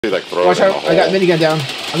Like throw Watch it in out! the I got hole. minigun down.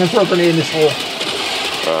 I'm gonna throw a grenade in this hole.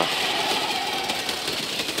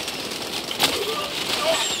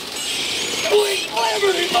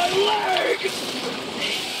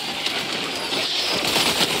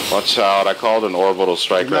 Watch out! I called an orbital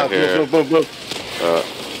strike right here.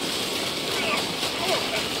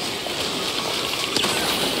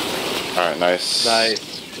 All right, nice. Nice.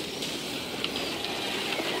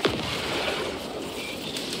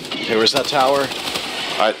 Okay, where's that tower?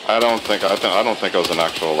 I don't think it was an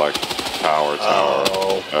actual like tower.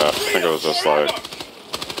 Oh. I think it was just like.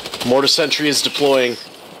 Mortar sentry is deploying.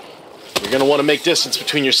 You're gonna want to make distance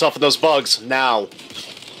between yourself and those bugs now.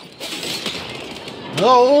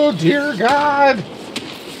 Oh dear God!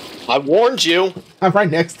 I warned you. I'm right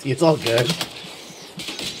next to you. It's all good.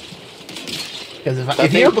 Because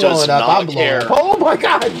if you're thing blowing does up, I'm not blowing care. up. Oh my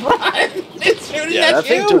God! Run! It's shooting Yeah, at that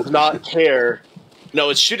you. thing does not care. No,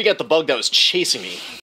 it's shooting at the bug that was chasing me.